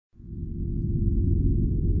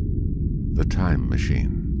The Time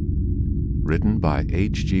Machine. Written by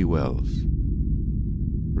H.G. Wells.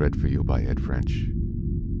 Read for you by Ed Frenc.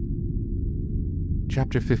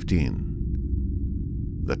 Chapter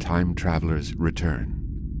 15. The Time Traveler's Return.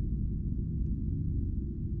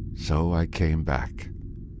 So I came back.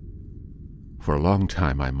 For a long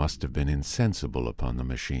time I must have been insensible upon the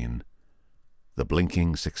machine. The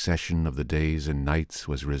blinking succession of the days and nights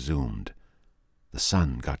was resumed. The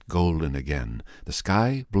sun got golden again, the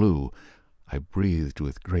sky blue. I breathed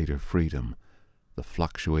with greater freedom. The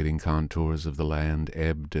fluctuating contours of the land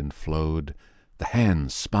ebbed and flowed. The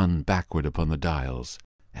hands spun backward upon the dials.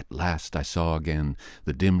 At last I saw again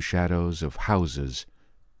the dim shadows of houses,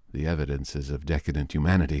 the evidences of decadent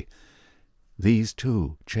humanity. These,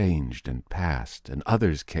 too, changed and passed, and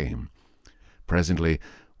others came. Presently,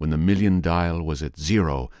 when the million dial was at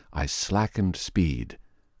 0, I slackened speed.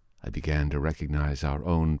 I began to recognize our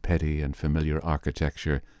own petty and familiar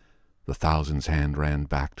architecture. The thousands' hand ran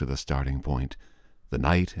back to the starting point. The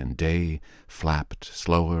night and day flapped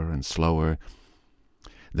slower and slower.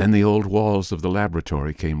 Then the old walls of the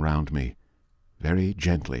laboratory came round me. Very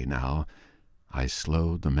gently now, I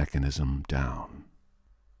slowed the mechanism down.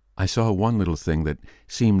 I saw one little thing that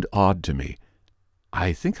seemed odd to me.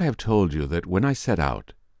 I think I have told you that when I set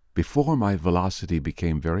out, before my velocity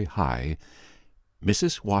became very high,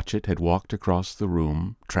 Mrs. Watchett had walked across the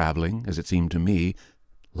room, traveling, as it seemed to me,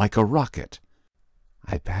 like a rocket.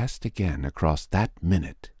 I passed again across that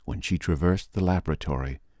minute when she traversed the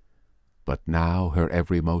laboratory, but now her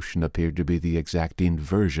every motion appeared to be the exact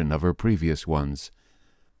inversion of her previous ones.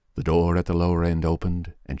 The door at the lower end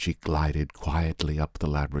opened, and she glided quietly up the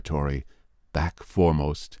laboratory, back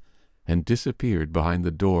foremost, and disappeared behind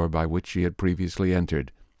the door by which she had previously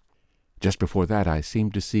entered. Just before that I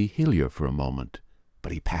seemed to see Hillier for a moment,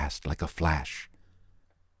 but he passed like a flash.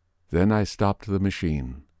 Then I stopped the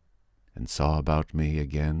machine, and saw about me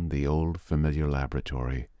again the old familiar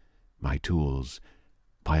laboratory, my tools,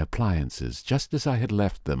 my appliances, just as I had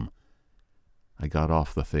left them. I got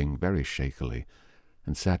off the thing very shakily,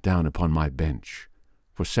 and sat down upon my bench.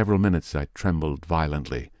 For several minutes I trembled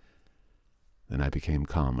violently. Then I became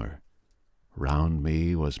calmer. Round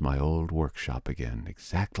me was my old workshop again,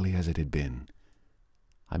 exactly as it had been.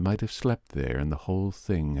 I might have slept there, and the whole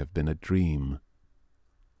thing have been a dream.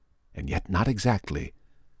 And yet not exactly.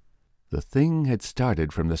 The thing had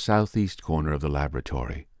started from the southeast corner of the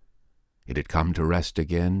laboratory. It had come to rest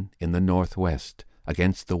again in the northwest,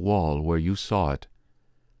 against the wall where you saw it.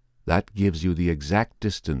 That gives you the exact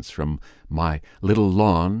distance from my little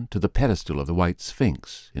lawn to the pedestal of the White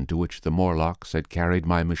Sphinx, into which the Morlocks had carried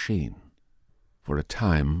my machine. For a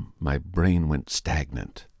time my brain went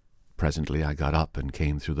stagnant. Presently I got up and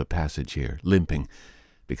came through the passage here, limping,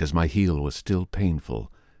 because my heel was still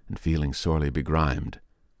painful, and feeling sorely begrimed.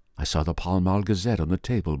 I saw the Pall Mall Gazette on the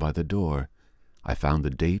table by the door. I found the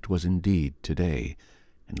date was indeed today,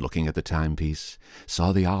 and looking at the timepiece,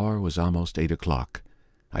 saw the hour was almost 8 o'clock.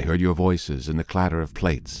 I heard your voices and the clatter of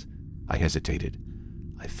plates. I hesitated.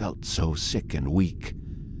 I felt so sick and weak.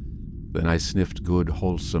 Then I sniffed good,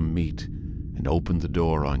 wholesome meat, and opened the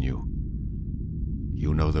door on you.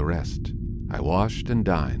 You know the rest. I washed and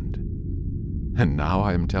dined. And now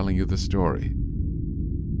I am telling you the story.